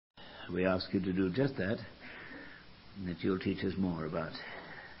we ask you to do just that, and that you'll teach us more about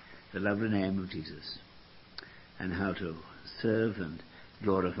the lovely name of Jesus and how to serve and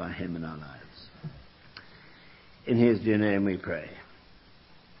glorify him in our lives. In his dear name we pray.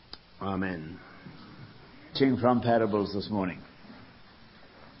 Amen. Teaching from parables this morning.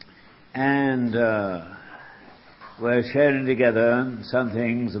 And we're sharing together some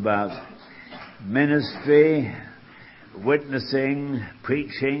things about ministry, witnessing,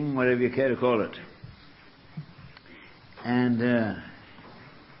 preaching, whatever you care to call it. And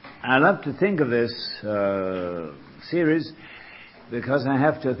I love to think of this series because I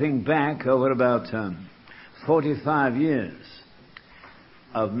have to think back over about 45 years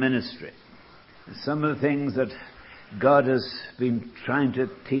of ministry. Some of the things that God has been trying to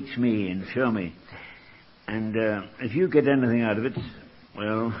teach me and show me. And if you get anything out of it,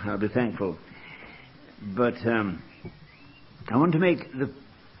 well, I'll be thankful. But I want to make the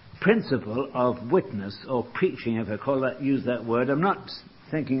principle of witness or preaching, if I use that word. I'm not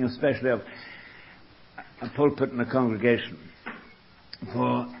thinking especially of a pulpit and a congregation.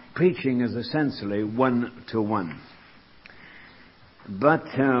 For preaching is essentially one-to-one. But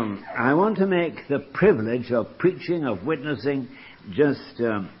I want to make the privilege of preaching, of witnessing, just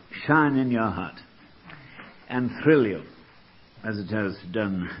shine in your heart and thrill you, as it has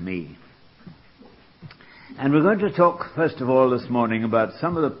done me. And we're going to talk, first of all, this morning about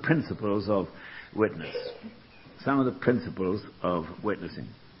some of the principles of witness. Some of the principles of witnessing,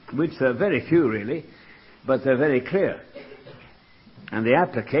 which are very few, really, but they're very clear. And the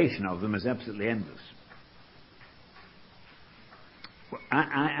application of them is absolutely endless.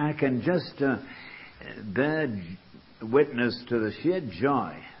 I can just bear witness to the sheer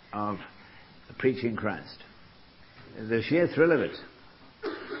joy of preaching Christ. The sheer thrill of it.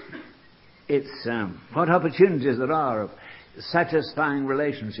 It's what opportunities there are of satisfying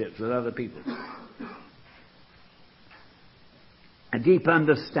relationships with other people. A deep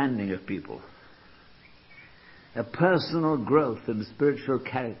understanding of people. A personal growth in spiritual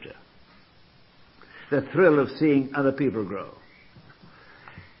character. The thrill of seeing other people grow.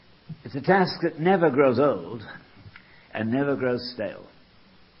 It's a task that never grows old and never grows stale.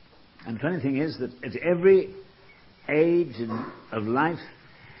 And the funny thing is that at every age of life,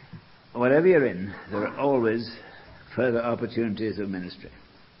 whatever you're in, there are always further opportunities of ministry.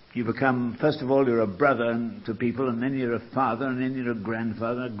 You become, first of all, you're a brother to people, and then you're a father, and then you're a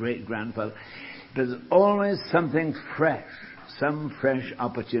grandfather, a great-grandfather. There's always something fresh, some fresh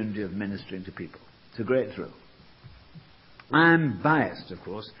opportunity of ministering to people. It's a great thrill. I'm biased, of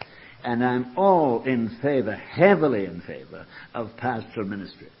course, and I'm all in favor, heavily in favor, of pastoral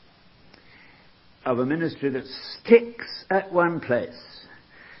ministry. Of a ministry that sticks at one place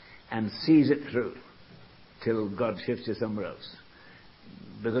and sees it through till God shifts you somewhere else.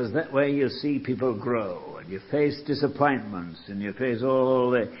 Because that way you see people grow, and you face disappointments, and you face all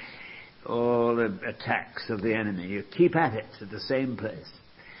the attacks of the enemy. You keep at it at the same place.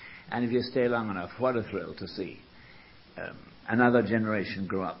 And if you stay long enough, what a thrill to see another generation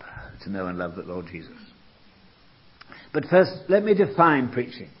grow up to know and love the Lord Jesus. But first, let me define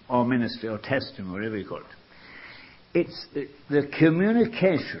preaching, or ministry, or testimony, whatever you call it. It's the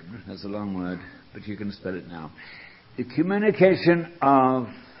communication, that's a long word, but you can spell it now. The communication of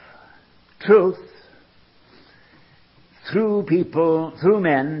truth through people, through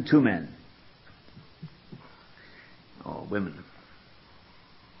men to men. Or women.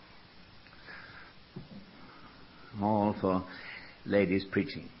 I'm all for ladies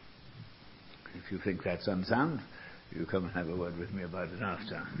preaching. If you think that's unsound, you come and have a word with me about it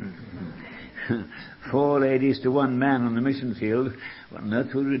after. 4 ladies to 1 man on the mission field. What on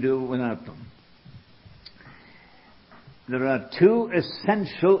earth would we do without them? There are 2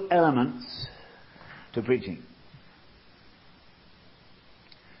 essential elements to preaching.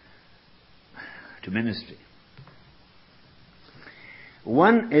 To ministry.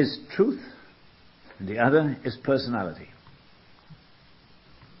 One is truth, and the other is personality.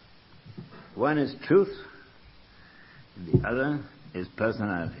 One is truth, and the other is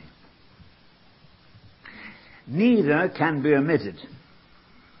personality. Neither can be omitted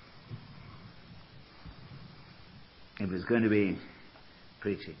if it's going to be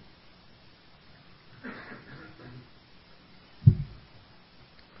preaching.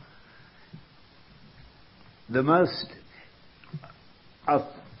 The most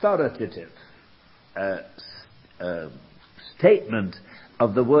authoritative statement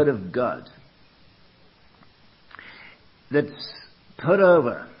of the Word of God that's put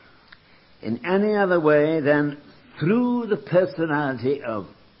over in any other way than through the personality of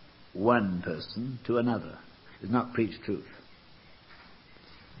one person to another is not preach truth.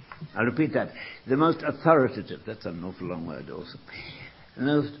 I'll repeat that. The most authoritative, that's an awful long word also, the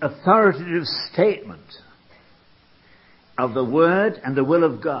most authoritative statement of the Word and the will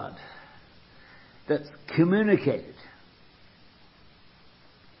of God that's communicated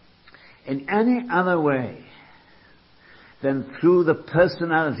in any other way than through the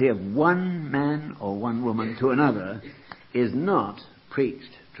personality of one man or one woman to another is not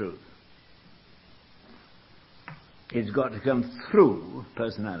preached truth. It's got to come through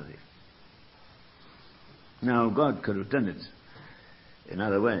personality. Now, God could have done it in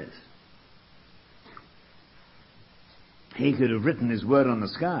other ways. He could have written His word on the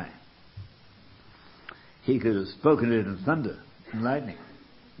sky. He could have spoken it in thunder and lightning.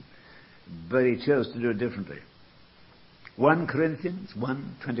 But He chose to do it differently. 1 Corinthians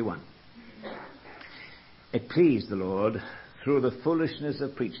 1:21. It pleased the Lord through the foolishness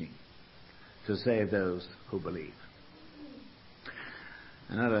of preaching to save those who believe.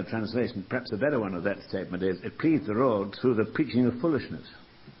 Another translation, perhaps a better one of that statement is, it pleased the Lord through the preaching of foolishness.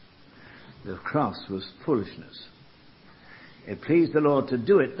 The cross was foolishness. It pleased the Lord to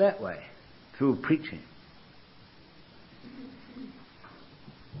do it that way, through preaching.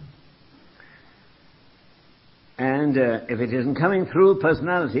 And if it isn't coming through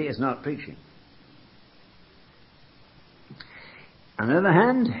personality, it's not preaching. On the other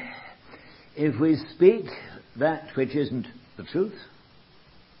hand, if we speak that which isn't the truth,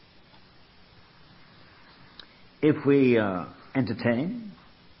 if we entertain,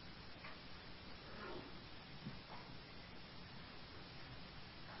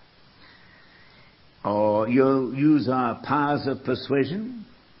 or you use our powers of persuasion,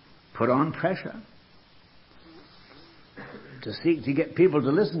 put on pressure to seek to get people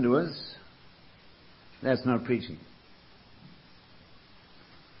to listen to us, that's not preaching.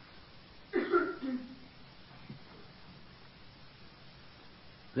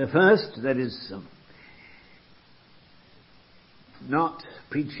 The first, that is not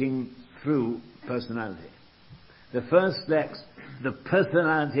preaching through personality. The first lacks the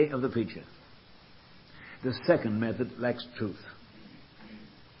personality of the preacher. The second method lacks truth.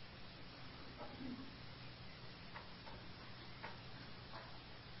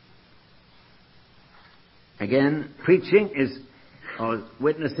 Again, preaching is, or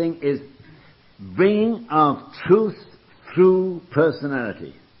witnessing is, bringing of truth through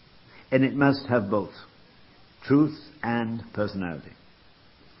personality. And it must have both. Truth and personality.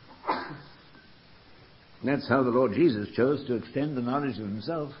 That's how the Lord Jesus chose to extend the knowledge of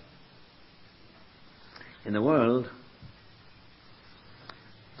Himself in the world.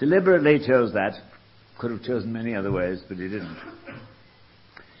 Deliberately chose that. Could have chosen many other ways, but He didn't.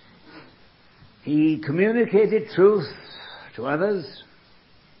 He communicated truth to others,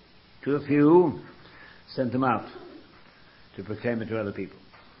 to a few, sent them out to proclaim it to other people.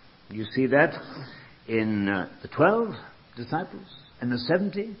 You see that in the 12 disciples, in the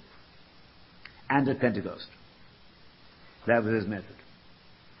 70, and at Pentecost. That was His method.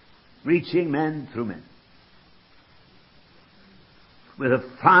 Reaching men through men. With a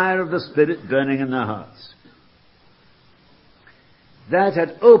fire of the Spirit burning in their hearts. That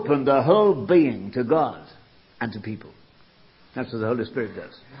had opened their whole being to God and to people. That's what the Holy Spirit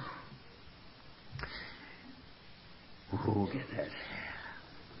does. Oh, get that.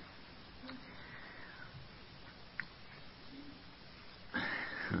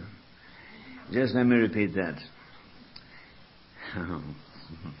 Just let me repeat that.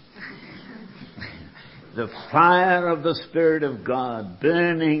 The fire of the Spirit of God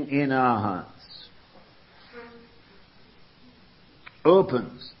burning in our hearts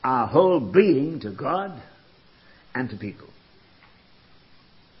opens our whole being to God and to people.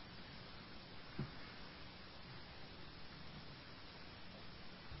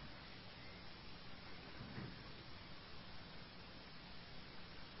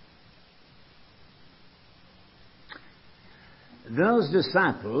 Those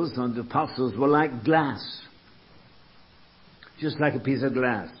disciples and apostles were like glass. Just like a piece of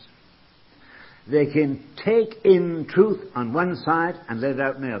glass. They can take in truth on one side and let it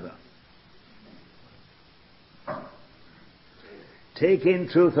out on the other. Take in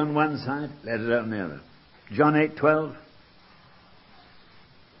truth on one side, let it out on the other. John 8:12.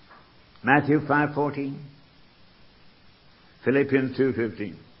 Matthew 5:14. Philippians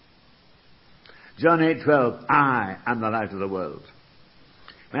 2:15. John 8:12, I am the light of the world.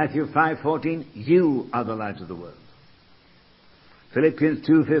 Matthew 5:14, you are the light of the world. Philippians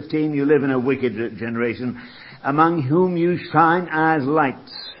 2:15, you live in a wicked generation, among whom you shine as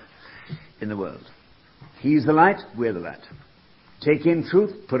lights in the world. He's the light, we're the light. Take in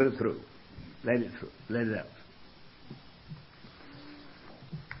truth, put it through. Let it through. Let it out.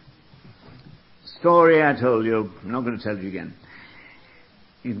 Story I told you. I'm not going to tell you again.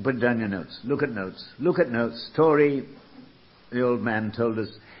 You can put it down your notes. Look at notes. Look at notes. Story the old man told us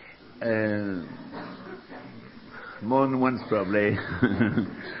more than once probably.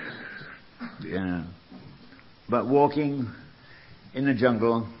 Yeah. But walking in the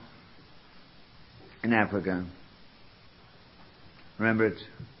jungle in Africa. Remember it,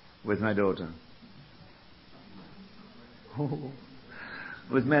 with my daughter. Oh,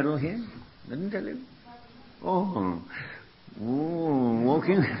 was Meryl here? Didn't tell you. Oh,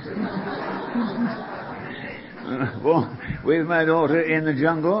 walking with my daughter in the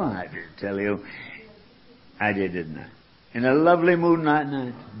jungle. I did tell you. I did, didn't I? In a lovely moonlight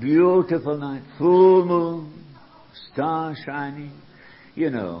night, beautiful night, full moon, star shining. You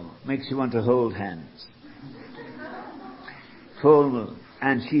know, makes you want to hold hands. Full moon.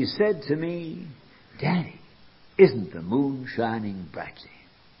 And she said to me, "Daddy, isn't the moon shining brightly?"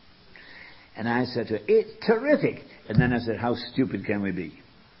 And I said to her, "It's terrific." And then I said, "How stupid can we be?"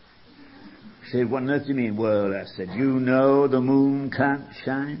 She said, "What on earth do you mean?" "Well," I said, "you know the moon can't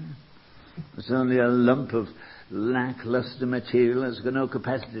shine. It's only a lump of lackluster material that's got no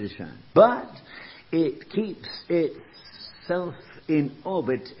capacity to shine. But it keeps itself in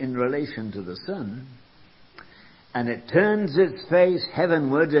orbit in relation to the sun, and it turns its face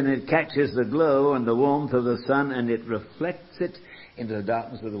heavenward, and it catches the glow and the warmth of the sun, and it reflects it into the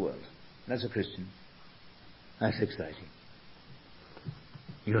darkness of the world." That's a Christian. That's exciting.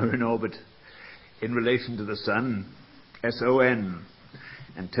 You're in orbit in relation to the sun, S-O-N,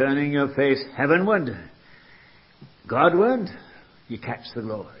 and turning your face heavenward, Godward, you catch the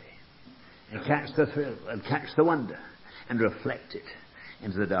glory, and catch the thrill, and catch the wonder, and reflect it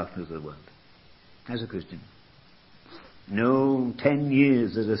into the darkness of the world. As a Christian. No, 10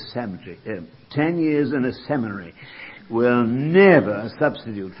 years at a seminary, 10 years in a seminary will never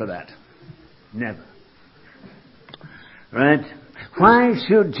substitute for that. Never. Right? Why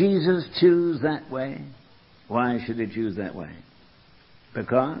should Jesus choose that way? Why should he choose that way?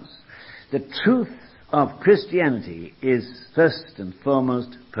 Because the truth of Christianity is first and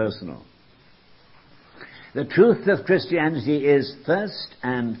foremost personal. The truth of Christianity is first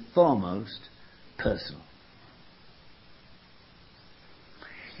and foremost personal.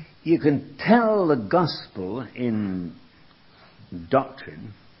 You can tell the gospel in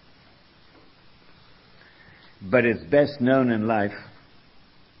doctrine, but it's best known in life.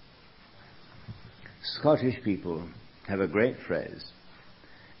 Scottish people have a great phrase.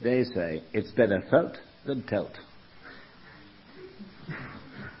 They say, "It's better felt than telt."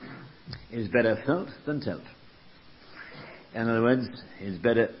 It's better felt than telt. In other words, it's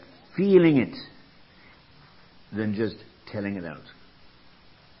better feeling it than just telling it out.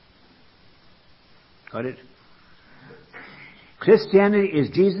 Got it? Christianity is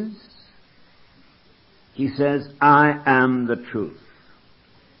Jesus. He says, "I am the truth."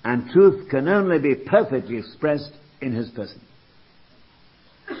 And truth can only be perfectly expressed in his person.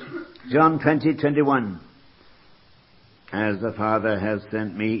 John 20:21. "As the Father has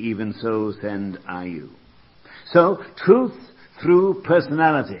sent me, even so send I you." So, truth through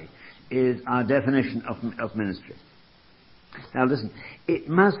personality is our definition of ministry. Now listen, it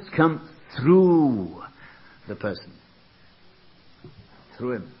must come through the person.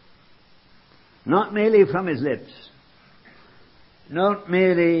 Through him. Not merely from his lips. Not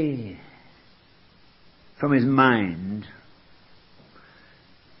merely from his mind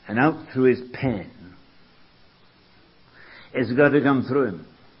and out through his pen. It's got to come through him.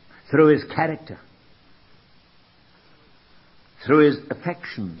 Through his character. Through his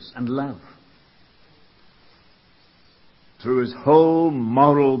affections and love. Through his whole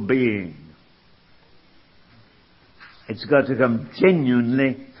moral being. It's got to come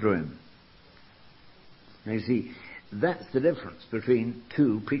genuinely through him. Now you see, that's the difference between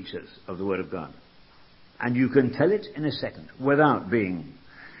two preachers of the Word of God. And you can tell it in a second without being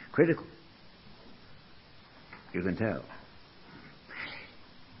critical. You can tell.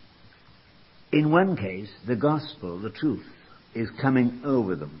 In one case, the gospel, the truth, is coming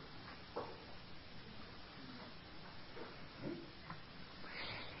over them.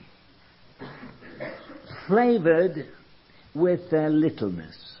 Flavored with their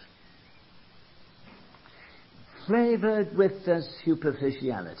littleness. Flavored with their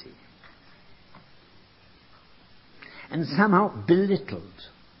superficiality. And somehow belittled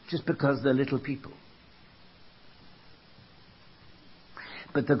just because they're little people.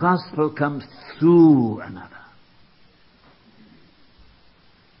 But the gospel comes through another.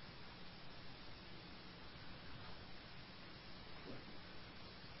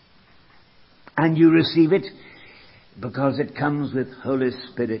 And you receive it because it comes with Holy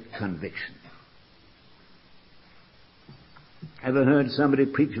Spirit conviction. Ever heard somebody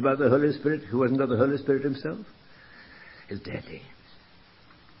preach about the Holy Spirit who hasn't got the Holy Spirit himself? It's deadly.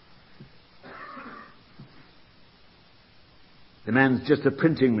 The man's just a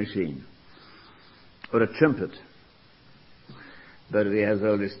printing machine or a trumpet. But if he has the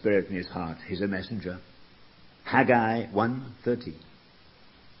Holy Spirit in his heart, he's a messenger. Haggai 1:13.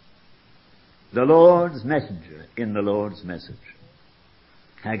 The Lord's messenger in the Lord's message.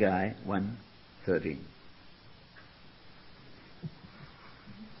 Haggai 1:13.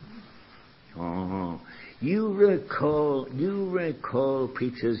 Oh, you recall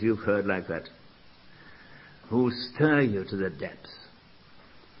preachers you've heard like that, who stir you to the depths.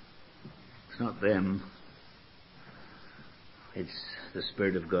 It's not them. It's the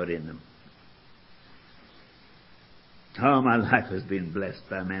Spirit of God in them. Oh, my life has been blessed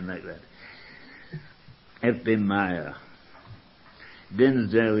by men like that. F.B. Meyer,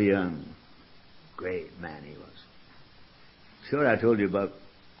 Dinsdale Young, great man he was. Sure, I told you about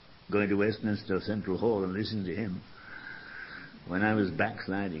going to Westminster Central Hall and listening to him when I was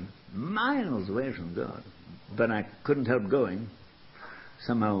backsliding, miles away from God. But I couldn't help going.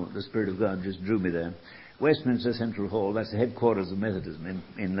 Somehow the Spirit of God just drew me there. Westminster Central Hall, that's the headquarters of Methodism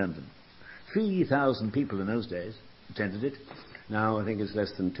in London. 3,000 people in those days attended it. Now I think it's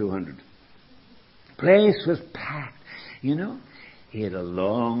less than 200. Place was packed. You know, he had a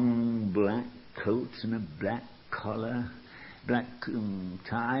long black coat and a black collar, black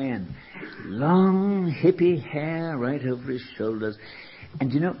tie, and long hippie hair right over his shoulders.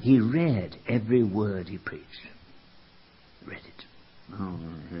 And you know, he read every word he preached. Read it. Oh,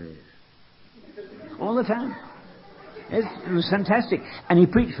 all the time. It was fantastic. And he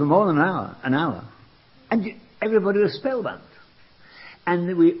preached for more than an hour. And everybody was spellbound.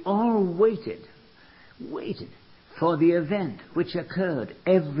 And we all waited for the event which occurred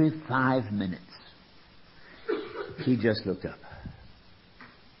every 5 minutes. He just looked up.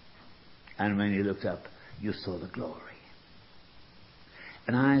 And when he looked up, you saw the glory.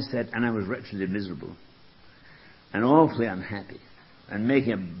 And I said, and I was wretchedly miserable and awfully unhappy and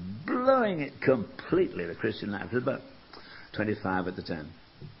blowing it completely, the Christian life. I was about 25 at the time.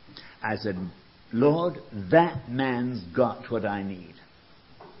 I said, Lord, that man's got what I need.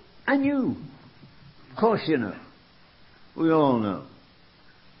 And you. Of course you know. We all know.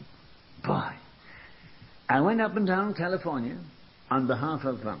 Boy. I went up and down California on behalf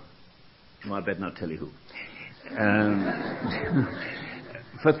of, well, I better not tell you who.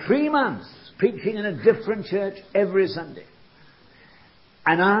 For 3 months, preaching in a different church every Sunday.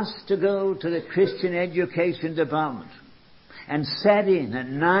 And asked to go to the Christian education department. And sat in at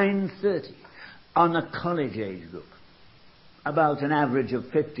 9:30 on a college age group. About an average of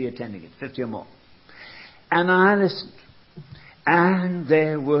 50 attending it, 50 or more. And I listened. And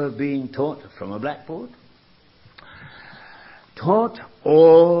they were being taught from a blackboard. Taught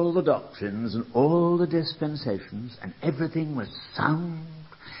all the doctrines and all the dispensations, and everything was sound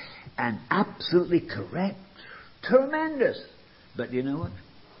and absolutely correct. Tremendous. But you know what?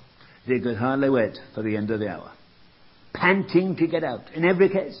 They could hardly wait for the end of the hour. Panting to get out, in every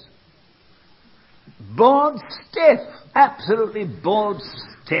case. Bored stiff. Absolutely bored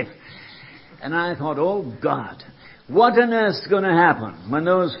stiff. And I thought, oh God, what on earth's going to happen when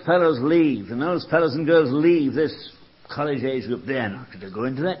those fellows leave, and those fellows and girls leave this college age group? They're not going to go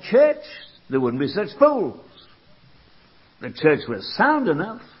into that church. There wouldn't be such fools. The church was sound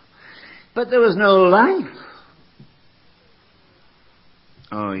enough, but there was no life.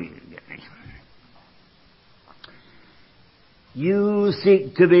 Oh, you get me. You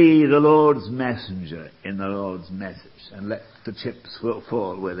seek to be the Lord's messenger in the Lord's message, and let the chips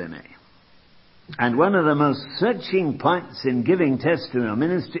fall where they may. And one of the most searching points in giving testimony or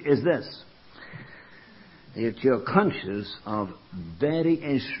ministry is this: that you're conscious of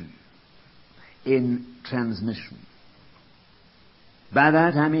variation in transmission. By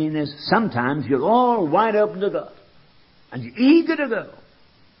that I mean is sometimes you're all wide open to God, and you're eager to go.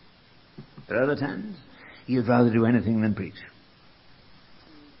 At other times, you'd rather do anything than preach.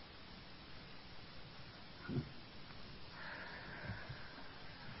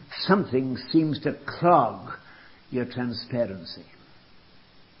 Something seems to clog your transparency.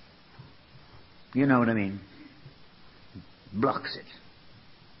 You know what I mean? Blocks it.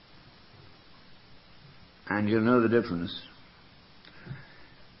 And you'll know the difference.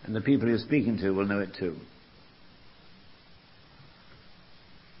 And the people you're speaking to will know it too.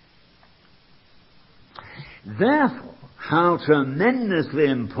 Therefore, how tremendously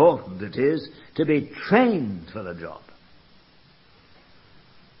important it is to be trained for the job.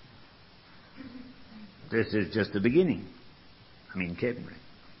 This is just the beginning. I mean, capable.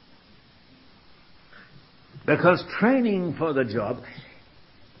 Because training for the job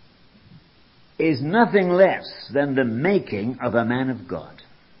is nothing less than the making of a man of God.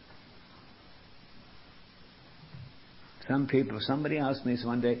 Somebody asked me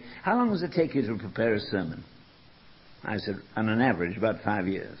one day, how long does it take you to prepare a sermon? I said, on an average, about 5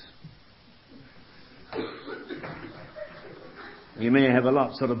 years. You may have a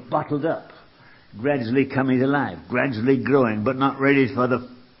lot sort of bottled up, gradually coming to life, gradually growing, but not ready for the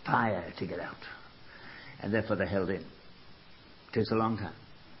fire to get out. And therefore they're held in. It takes a long time.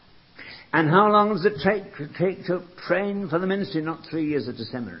 And how long does it take to train for the ministry? Not 3 years at a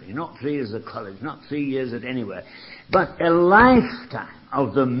seminary, not 3 years at college, not 3 years at anywhere, but a lifetime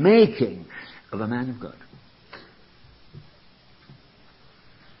of the making of a man of God.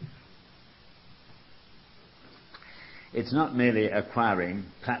 It's not merely acquiring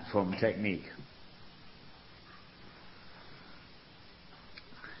platform technique.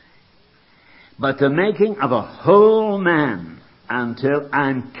 But the making of a whole man until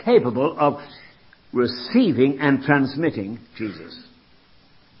I'm capable of receiving and transmitting Jesus.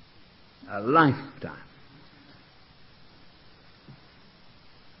 A lifetime.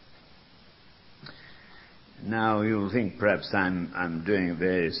 Now you'll think perhaps I'm doing a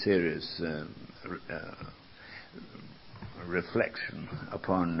very serious reflection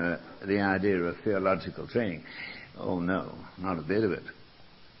upon the idea of theological training. Oh no, not a bit of it.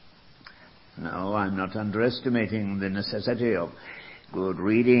 No, I'm not underestimating the necessity of good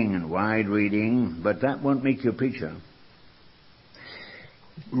reading and wide reading, but that won't make you a preacher.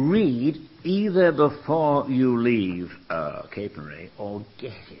 Read either before you leave Capenry or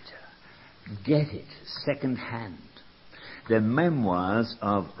get it second hand. The memoirs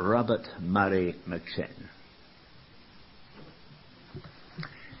of Robert Murray McCheyne.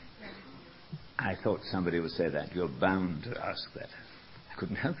 I thought somebody would say that. You're bound to ask that. I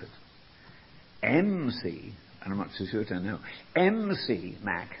couldn't help it. MC, and I'm not so sure to know, MC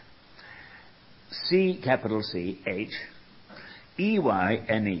Mac, C capital C H,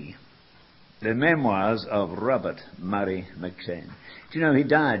 EYNE, the memoirs of Robert Murray McCheyne. Do you know he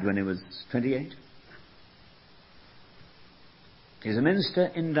died when he was 28? He's a minister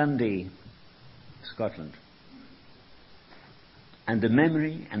in Dundee, Scotland. And the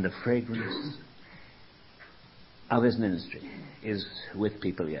memory and the fragrance of his ministry is with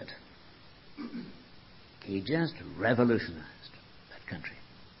people yet. He just revolutionized that country.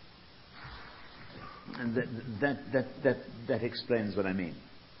 And that explains what I mean.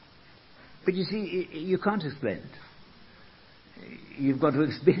 But you see, you can't explain it. You've got to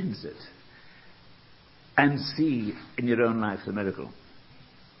experience it and see in your own life the miracle.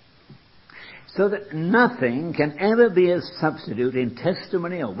 So that nothing can ever be a substitute in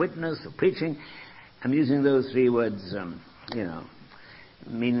testimony or witness or preaching. I'm using those three words,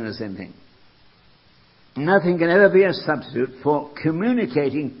 meaning the same thing. Nothing can ever be a substitute for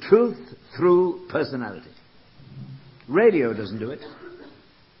communicating truth through personality. Radio doesn't do it.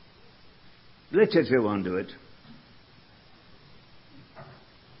 Literature won't do it.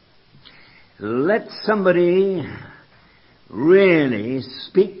 Let somebody really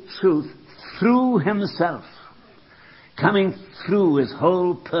speak truth through himself, coming through his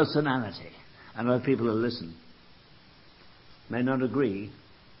whole personality, and other people will listen. May not agree,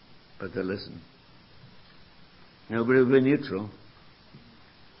 but they'll listen. Nobody will be neutral.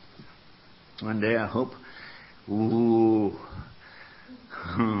 One day I hope,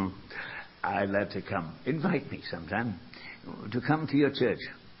 I'd like to come. Invite me sometime to come to your church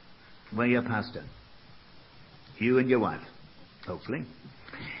where you're pastor. You and your wife, hopefully.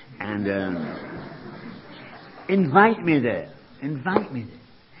 And invite me there. Invite me there.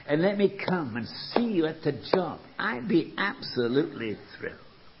 And let me come and see you at the job. I'd be absolutely thrilled.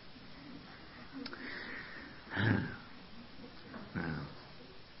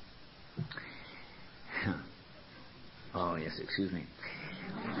 Oh, yes, excuse me.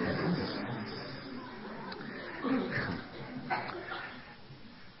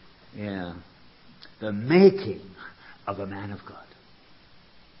 Yeah. The making of a man of God.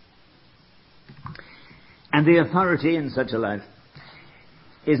 And the authority in such a life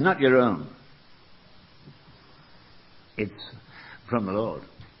is not your own. It's from the Lord.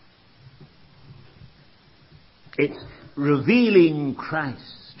 It's revealing Christ.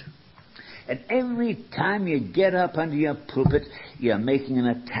 And every time you get up under your pulpit, you're making an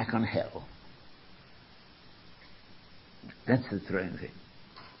attack on hell. That's the thrilling thing.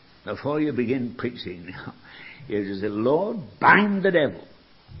 Before you begin preaching now, you just say, Lord, bind the devil.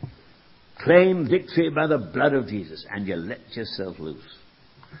 Claim victory by the blood of Jesus. And you let yourself loose.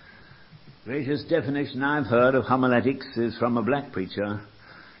 Greatest definition I've heard of homiletics is from a black preacher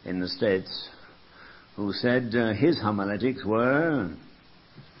in the States who said his homiletics were,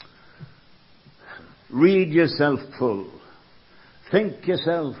 read yourself full, think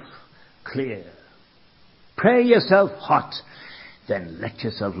yourself clear, pray yourself hot, then let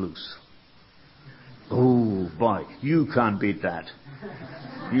yourself loose. Oh boy, you can't beat that.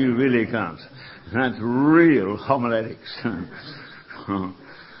 You really can't. That's real homiletics.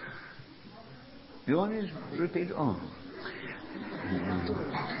 You want to repeat? Oh.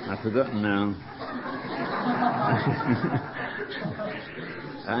 I've forgotten now.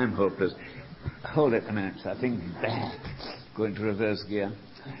 I'm hopeless. Hold it a minute. I think back. Going to reverse gear.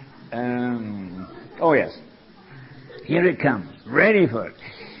 Oh yes. Here it comes. Ready for it.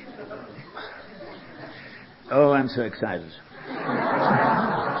 Oh, I'm so excited.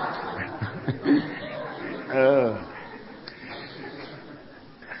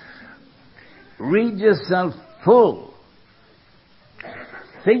 Read yourself full.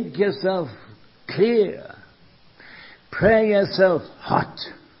 Think yourself clear. Pray yourself hot.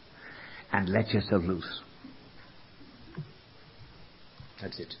 And let yourself loose.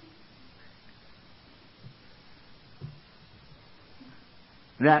 That's it.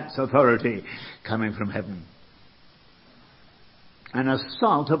 That's authority coming from heaven. An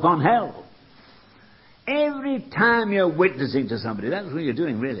assault upon hell. Every time you're witnessing to somebody, that's what you're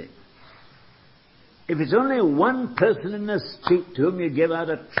doing really. If it's only one person in the street to whom you give out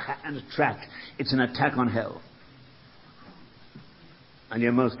a tract, it's an attack on hell. And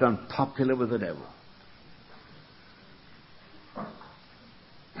you're most unpopular with the devil.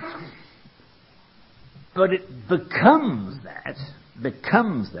 But it becomes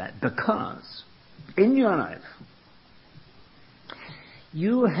that because in your life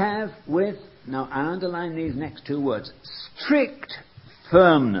you have now I underline these next two words, strict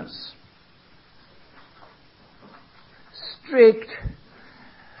firmness. Strict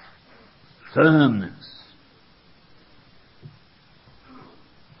firmness.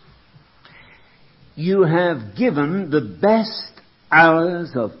 You have given the best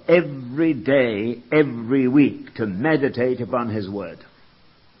hours of every day, every week, to meditate upon His Word.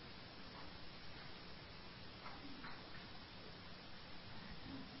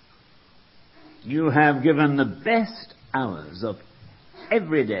 You have given the best hours of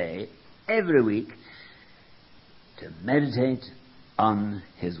every day, every week, to meditate on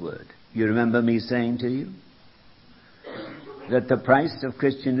His Word. You remember me saying to you that the price of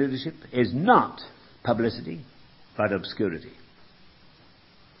Christian leadership is not publicity, but obscurity.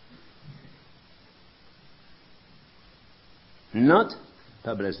 Not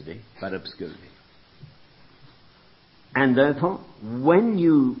publicity, but obscurity. And therefore, when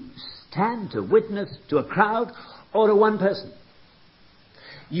you stand to witness to a crowd or to one person,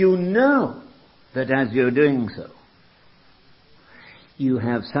 you know that as you're doing so, you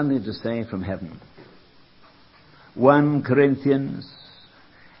have something to say from heaven. 1 Corinthians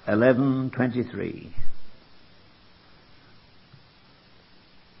 11:23.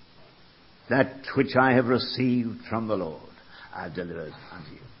 That which I have received from the Lord, I have delivered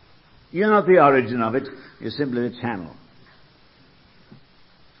unto you. You're not the origin of it, you're simply the channel.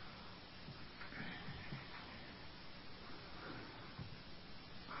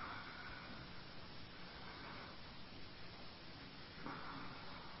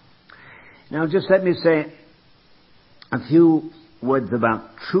 Now just let me say a few words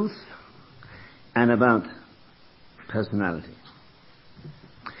about truth and about personality.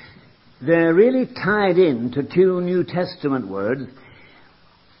 They're really tied in to two New Testament words.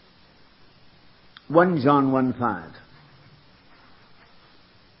 1 John 1:5.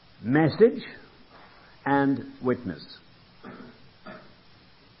 Message and witness.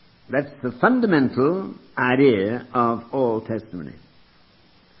 That's the fundamental idea of all testimony.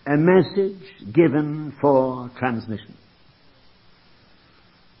 A message given for transmission.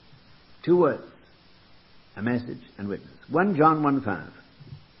 Two words. A message and witness. 1 John 1:5.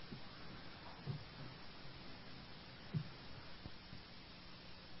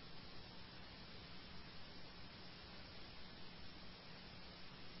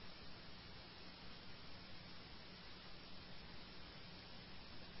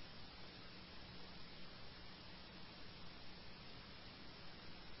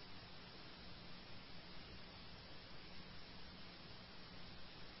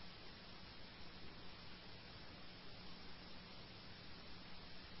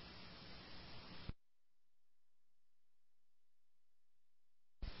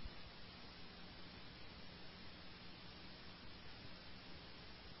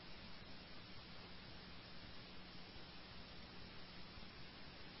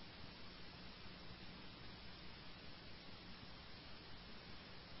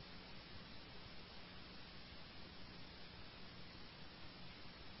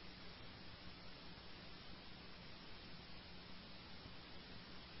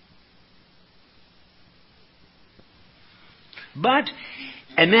 but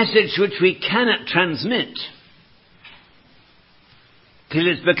a message which we cannot transmit till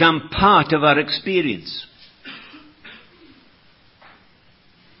it's become part of our experience.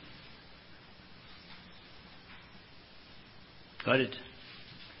 Got it?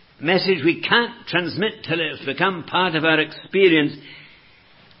 A message we can't transmit till it's become part of our experience,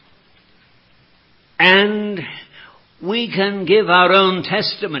 and we can give our own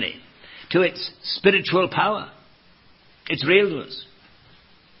testimony to its spiritual power. It's real to us.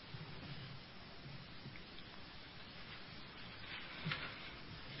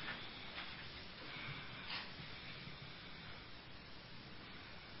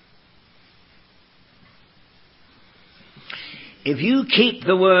 If you keep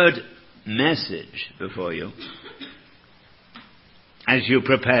the word message before you as you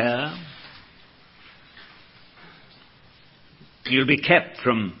prepare, you'll be kept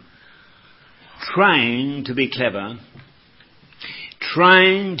from trying to be clever,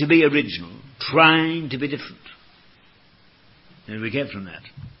 trying to be original, trying to be different. You'll be kept from that.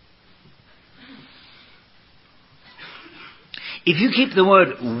 If you keep the word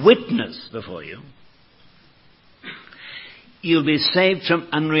witness before you, you'll be saved from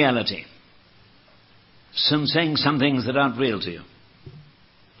unreality. Saying some things that aren't real to you.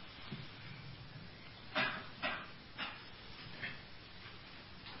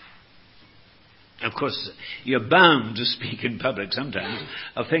 Of course, you're bound to speak in public sometimes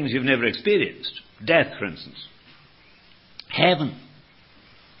of things you've never experienced. Death, for instance. Heaven.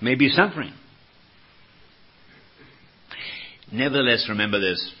 Maybe suffering. Nevertheless, remember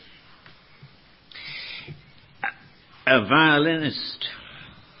this. A violinist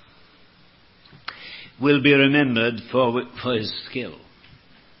will be remembered for his skill.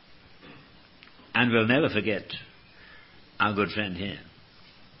 And we'll never forget our good friend here.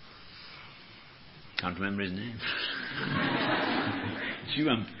 Can't remember his name. It's you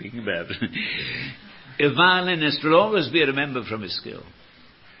I'm speaking about. A violinist will always be remembered from his skill.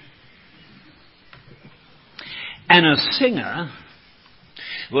 And a singer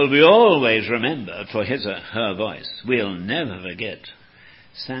will be always remembered for his or her voice. We'll never forget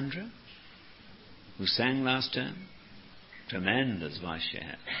Sandra, who sang last term. Tremendous voice she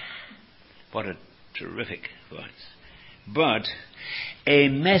had. What a terrific voice. But a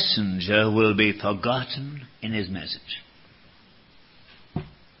messenger will be forgotten in his message.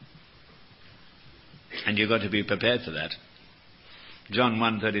 And you've got to be prepared for that. John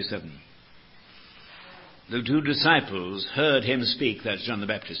 1:37. The two disciples heard him speak, that's John the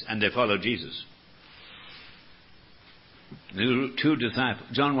Baptist, and they followed Jesus. The two disciples,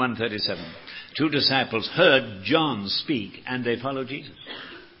 John 1:37. Two disciples heard John speak, and they followed Jesus.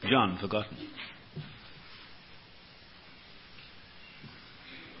 John forgotten.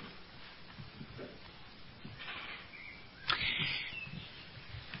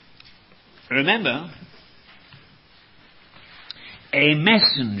 Remember, a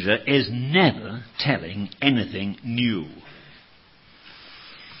messenger is never telling anything new.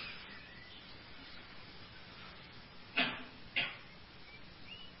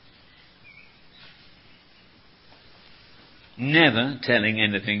 Never telling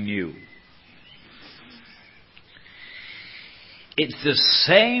anything new. It's the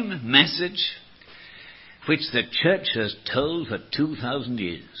same message which the church has told for 2,000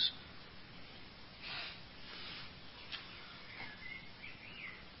 years.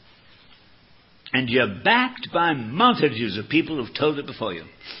 And you're backed by multitudes of people who've told it before you.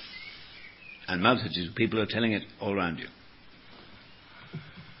 And multitudes of people are telling it all around you.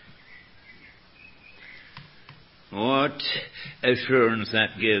 What assurance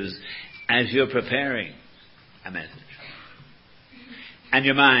that gives as you're preparing a message. And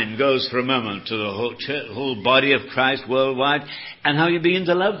your mind goes for a moment to the whole body of Christ worldwide and how you begin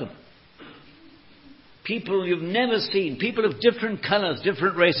to love them. People you've never seen, people of different colours,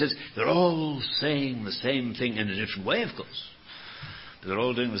 different races, they're all saying the same thing in a different way, of course. But they're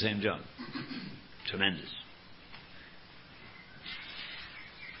all doing the same job. Tremendous.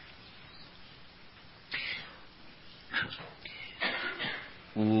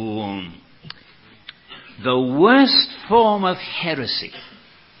 The worst form of heresy,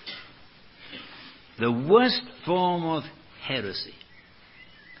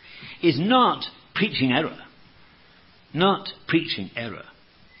 is not preaching error. Not preaching error.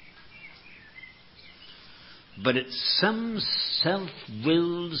 But it's some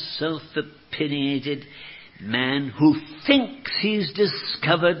self-willed, self-opinionated man who thinks he's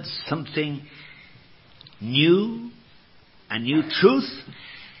discovered something new, a new truth,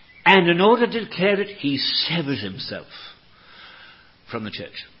 and in order to declare it, he severs himself from the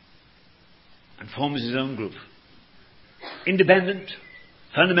church and forms his own group. independent,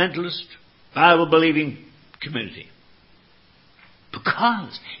 fundamentalist, Bible-believing community.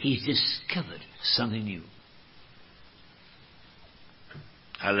 Because he's discovered something new.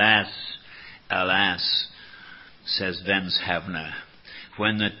 Alas, alas, says Vance Havner,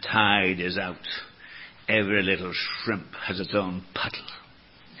 when the tide is out, every little shrimp has its own puddle.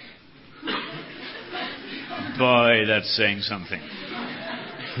 Boy, that's saying something.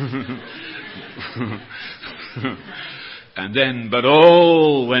 And then, but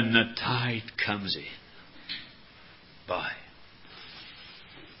oh, when the tide comes in. Boy.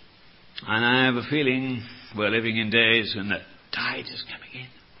 And I have a feeling we're living in days when the tide is coming in.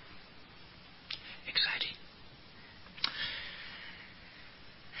 Exciting.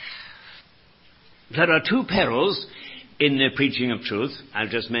 There are two perils in the preaching of truth. I'll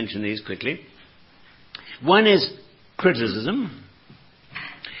just mention these quickly. One is criticism,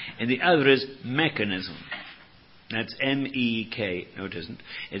 and the other is mechanism. That's M-E-K. No, it isn't.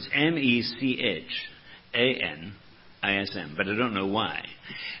 It's M-E-C-H-A-N-I-S-M. But I don't know why.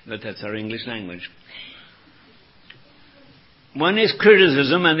 But that's our English language. One is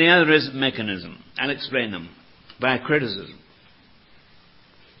criticism and the other is mechanism. I'll explain them. By criticism,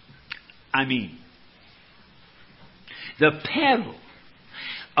 I mean the peril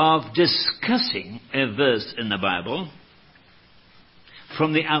of discussing a verse in the Bible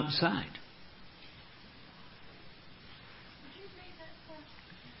from the outside.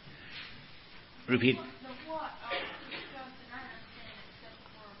 Repeat.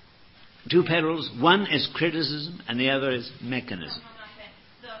 Two perils. One is criticism and the other is mechanism.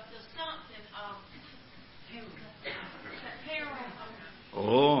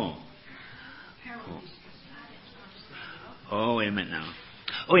 Oh. Oh, wait a minute now.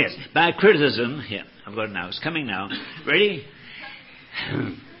 Oh, yes. By criticism, here, I've got it now. It's coming now. Ready?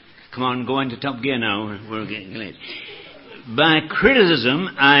 Come on, go into top gear now. We're getting late. By criticism,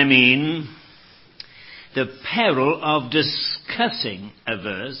 I mean the peril of discussing a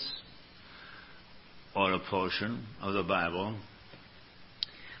verse or a portion of the Bible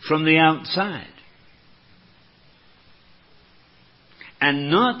from the outside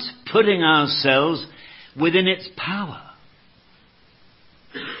and not putting ourselves within its power.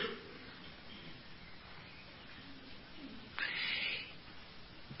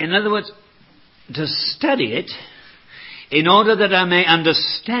 In other words, to study it in order that I may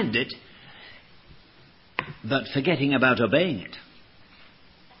understand it, but forgetting about obeying it.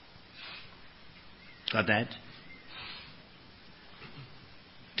 Got that?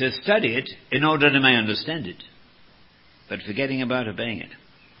 To study it in order that I may understand it, but forgetting about obeying it.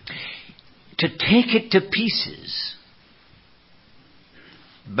 To take it to pieces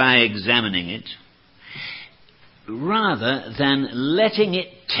by examining it, rather than letting it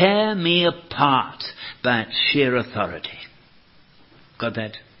tear me apart by its sheer authority. Got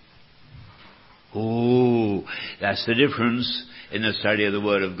that? Oh, that's the difference in the study of the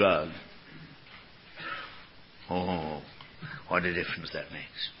Word of God. Oh, what a difference that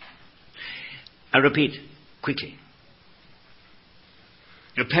makes. I repeat quickly.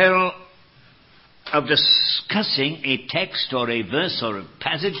 The peril of discussing a text or a verse or a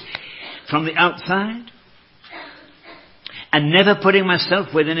passage from the outside and never putting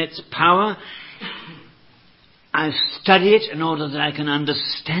myself within its power. I study it in order that I can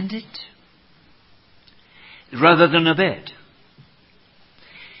understand it rather than obey it.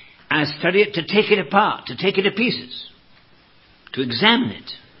 I study it to take it apart, to take it to pieces, to examine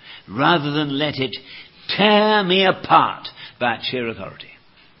it rather than let it tear me apart by its sheer authority.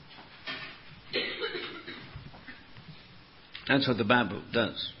 That's what the Bible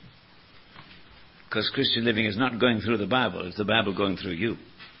does. Because Christian living is not going through the Bible, it's the Bible going through you.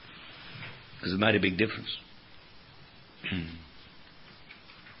 There's a mighty big difference.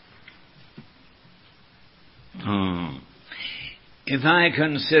 If I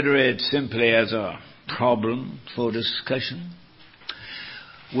consider it simply as a problem for discussion,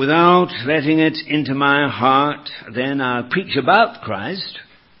 without letting it into my heart, then I'll preach about Christ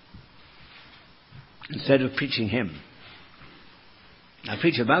instead of preaching Him. I'll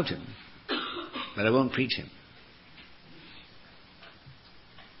preach about Him, but I won't preach Him.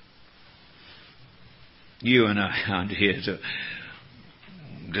 You and I aren't here to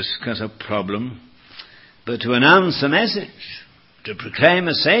discuss a problem, but to announce a message, to proclaim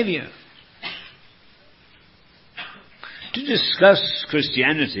a Savior, to discuss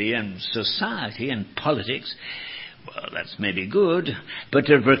Christianity and society and politics. Well, that's maybe good, but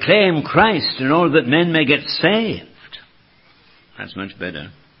to proclaim Christ in order that men may get saved, that's much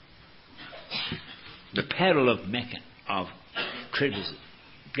better. The peril of criticism.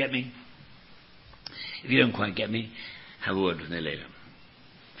 Get me? If you don't quite get me, have a word with me later.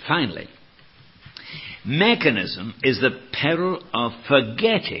 Finally, mechanism is the peril of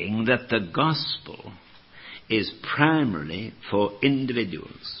forgetting that the gospel is primarily for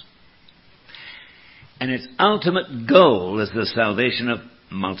individuals. And its ultimate goal is the salvation of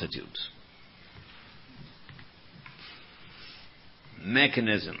multitudes.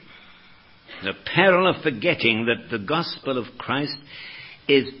 Mechanism. The peril of forgetting that the gospel of Christ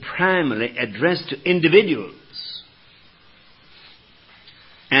is primarily addressed to individuals.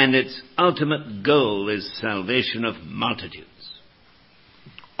 And its ultimate goal is salvation of multitudes.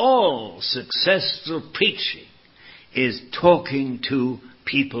 All successful preaching is talking to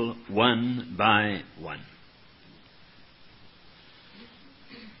people one by one.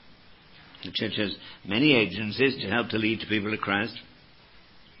 The church has many agencies to help to lead people to Christ.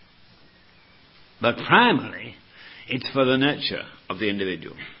 But primarily, it's for the nurture of the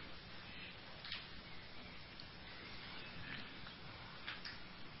individual.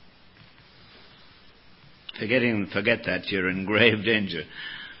 Forget that, you're in grave danger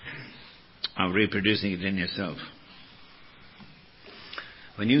of reproducing it in yourself.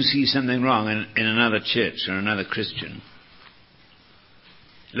 When you see something wrong in another church or another Christian,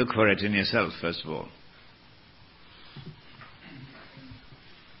 look for it in yourself, first of all.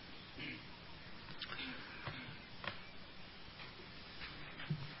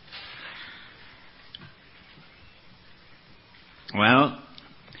 Well,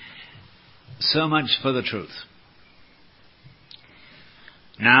 so much for the truth.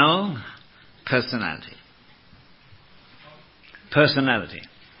 Now, personality. Personality.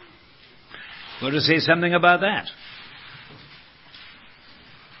 Want to say something about that?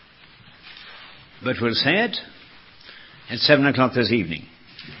 But we'll say it at 7 o'clock this evening.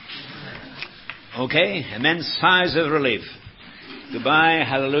 Okay? Immense sighs of relief. Goodbye,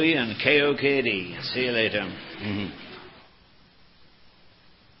 hallelujah, and KOKD. See you later.